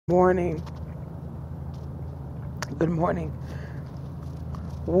Morning. Good morning.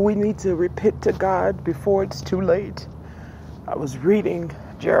 We need to repent to God before it's too late. I was reading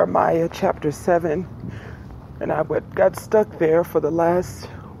Jeremiah chapter 7, and I got stuck there for the last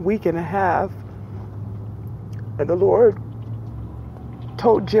week and a half. And the Lord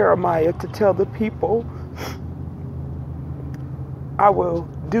told Jeremiah to tell the people, I will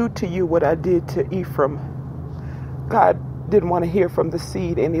do to you what I did to Ephraim. God didn't want to hear from the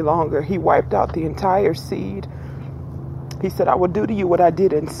seed any longer. He wiped out the entire seed. He said, I will do to you what I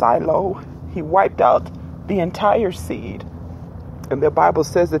did in Silo. He wiped out the entire seed. And the Bible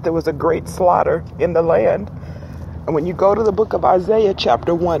says that there was a great slaughter in the land. And when you go to the book of Isaiah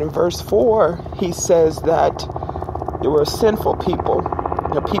chapter 1 and verse 4, he says that there were sinful people,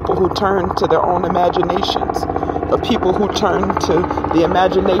 the people who turned to their own imaginations, the people who turned to the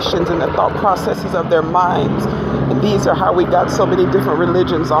imaginations and the thought processes of their minds. And these are how we got so many different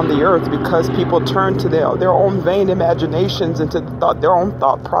religions on the earth, because people turn to their own vain imaginations, into their own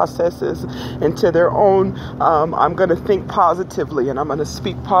thought processes, into their own, I'm going to think positively, and I'm going to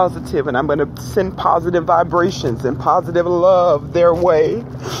speak positive, and I'm going to send positive vibrations and positive love their way.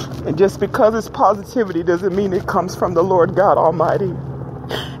 And just because it's positivity doesn't mean it comes from the Lord God Almighty.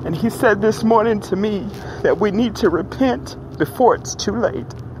 And he said this morning to me that we need to repent before it's too late.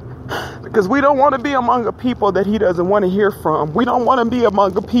 Because we don't want to be among a people that he doesn't want to hear from. We don't want to be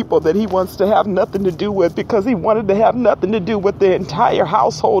among a people that he wants to have nothing to do with, because he wanted to have nothing to do with the entire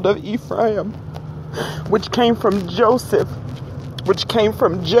household of Ephraim, which came from Joseph, which came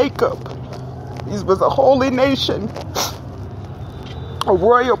from Jacob. He was a holy nation, a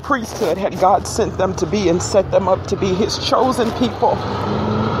royal priesthood had God sent them to be and set them up to be his chosen people.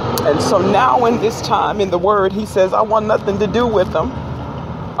 And so now in this time in the word, he says, I want nothing to do with them.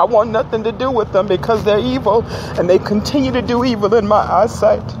 I want nothing to do with them because they're evil and they continue to do evil in my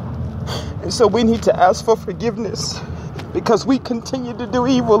eyesight. And so we need to ask for forgiveness because we continue to do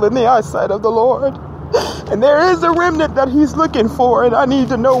evil in the eyesight of the Lord. And there is a remnant that he's looking for, and I need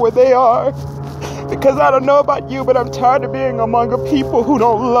to know where they are. Because I don't know about you, but I'm tired of being among a people who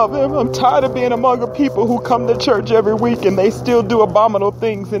don't love him. I'm tired of being among a people who come to church every week and they still do abominable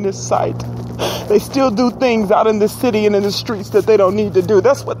things in his sight. They still do things out in the city and in the streets that they don't need to do.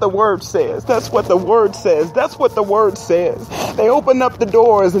 That's what the word says. That's what the word says. That's what the word says. They open up the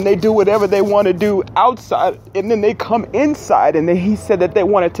doors and they do whatever they want to do outside. And then they come inside. And then he said that they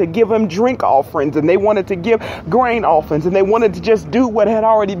wanted to give him drink offerings, and they wanted to give grain offerings, and they wanted to just do what had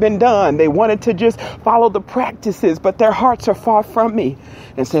already been done. They wanted to just follow the practices, but their hearts are far from me.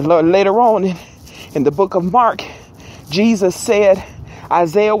 And said, Lord, later on in the book of Mark, Jesus said,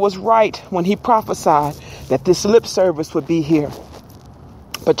 Isaiah was right when he prophesied that this lip service would be here,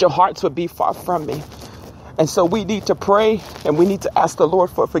 but your hearts would be far from me. And so we need to pray, and we need to ask the Lord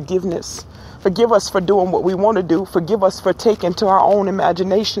for forgiveness. Forgive us for doing what we want to do. Forgive us for taking to our own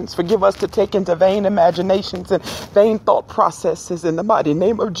imaginations. Forgive us to take into vain imaginations and vain thought processes in the mighty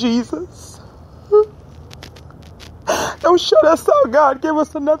name of Jesus. Don't shut us out, God. Give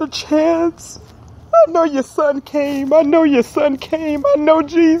us another chance. I know your son came. I know your son came. I know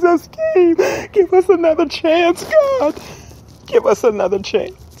Jesus came. Give us another chance, God. Give us another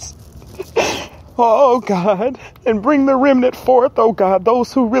chance. Oh, God. And bring the remnant forth, oh, God.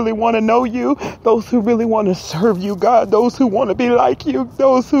 Those who really want to know you. Those who really want to serve you, God. Those who want to be like you.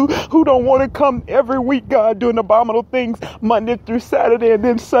 Those who don't want to come every week, God, doing abominable things Monday through Saturday. And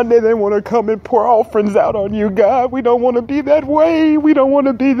then Sunday they want to come and pour offerings out on you, God. We don't want to be that way. We don't want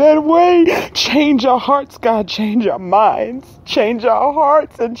to be that way. Change our hearts, God. Change our minds. Change our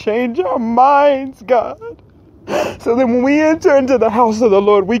hearts and change our minds, God. So that when we enter into the house of the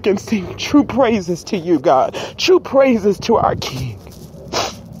Lord, we can sing true praises to you, God. True praises to our King.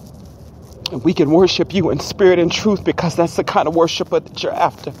 And we can worship you in spirit and truth, because that's the kind of worshiper that you're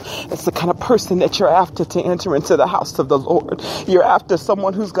after. That's the kind of person that you're after to enter into the house of the Lord. You're after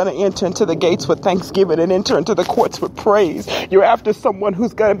someone who's going to enter into the gates with thanksgiving and enter into the courts with praise. You're after someone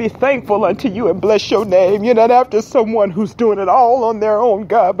who's going to be thankful unto you and bless your name. You're not after someone who's doing it all on their own,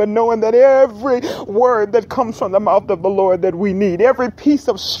 God, but knowing that every word that comes from the mouth of the Lord that we need, every piece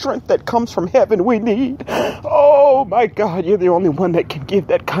of strength that comes from heaven we need. Oh my God, you're the only one that can give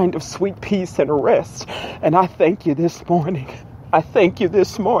that kind of sweet peace and rest. And I thank you this morning. I thank you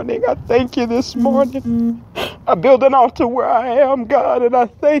this morning. I thank you this morning. I build an altar where I am, God, and I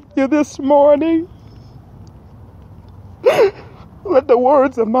thank you this morning. Let the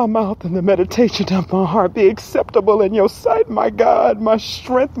words of my mouth and the meditation of my heart be acceptable in your sight, my God, my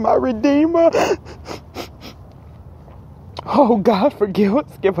strength, my Redeemer. Oh God, forgive us.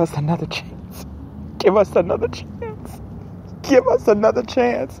 Give us another chance. Give us another chance. Give us another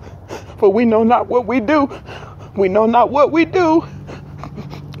chance, for we know not what we do. We know not what we do.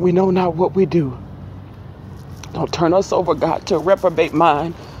 We know not what we do. Don't turn us over, God, to a reprobate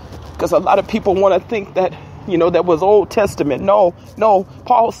mind, because a lot of people want to think that, that was Old Testament. No.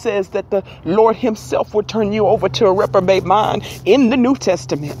 Paul says that the Lord himself will turn you over to a reprobate mind in the New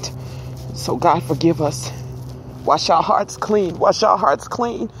Testament. So God, forgive us. Wash our hearts clean. Wash our hearts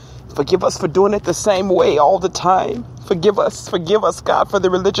clean. Forgive us for doing it the same way all the time. Forgive us, God, for the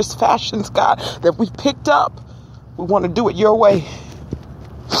religious fashions, God, that we picked up. We want to do it your way.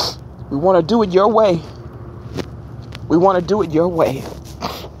 We want to do it your way. We want to do it your way.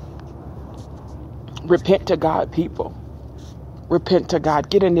 Repent to God, people. Repent to God.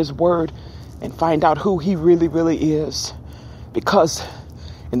 Get in his word and find out who he really, really is. Because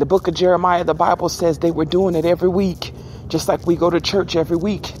in the book of Jeremiah, the Bible says they were doing it every week. Just like we go to church every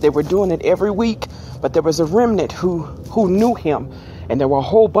week. They were doing it every week. But there was a remnant who knew him. And there were a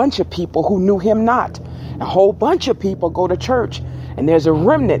whole bunch of people who knew him not. A whole bunch of people go to church. And there's a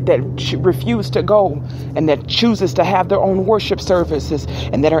remnant that refuse to go and that chooses to have their own worship services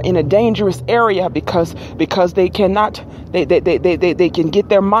and that are in a dangerous area because they cannot, they can get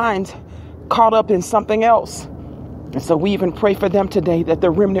their minds caught up in something else. And so we even pray for them today that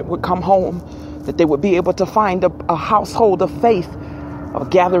the remnant would come home, that they would be able to find a household of faith, a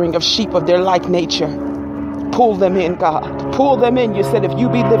gathering of sheep of their like nature. Pull them in, God. Pull them in. You said if you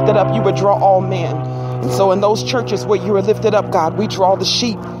be lifted up, you would draw all men. And so in those churches where you are lifted up, God, we draw the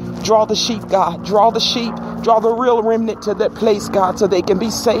sheep. Draw the sheep, God. Draw the sheep. Draw the real remnant to that place, God, so they can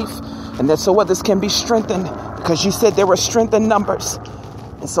be safe and that so others can be strengthened, because you said there were strength in numbers.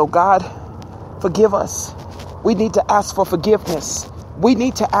 And so, God, forgive us. We need to ask for forgiveness. We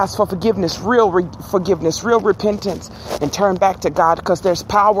need to ask for forgiveness, real forgiveness, real repentance, and turn back to God, because there's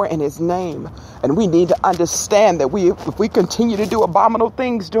power in his name. And we need to understand that if we continue to do abominable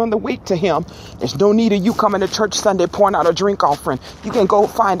things during the week to him, there's no need of you coming to church Sunday pouring out a drink offering. You can go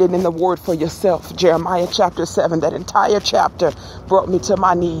find it in the word for yourself. Jeremiah chapter 7, that entire chapter brought me to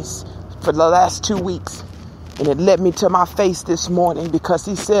my knees for the last 2 weeks. And it led me to my face this morning, because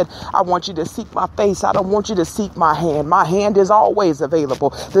he said, I want you to seek my face. I don't want you to seek my hand. My hand is always available.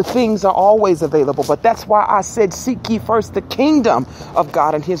 The things are always available. But that's why I said, seek ye first the kingdom of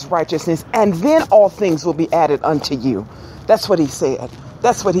God and his righteousness, and then all things will be added unto you. That's what he said.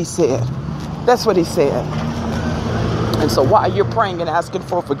 That's what he said. That's what he said. And so while you're praying and asking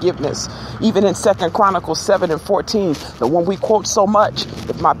for forgiveness, even in 2 Chronicles 7:14, the one we quote so much,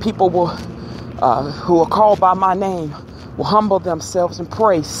 if my people will who are called by my name will humble themselves and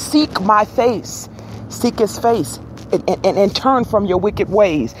pray, seek my face, seek his face, and turn from your wicked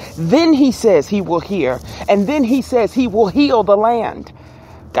ways. Then he says he will hear. And then he says he will heal the land.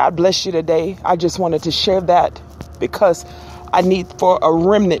 God bless you today. I just wanted to share that, because I need for a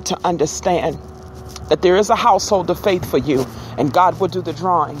remnant to understand that there is a household of faith for you, and God will do the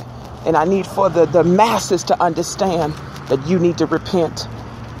drawing. And I need for the masses to understand that you need to repent.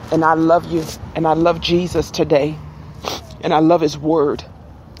 And I love you, and I love Jesus today, and I love his word.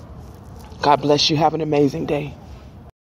 God bless you. Have an amazing day.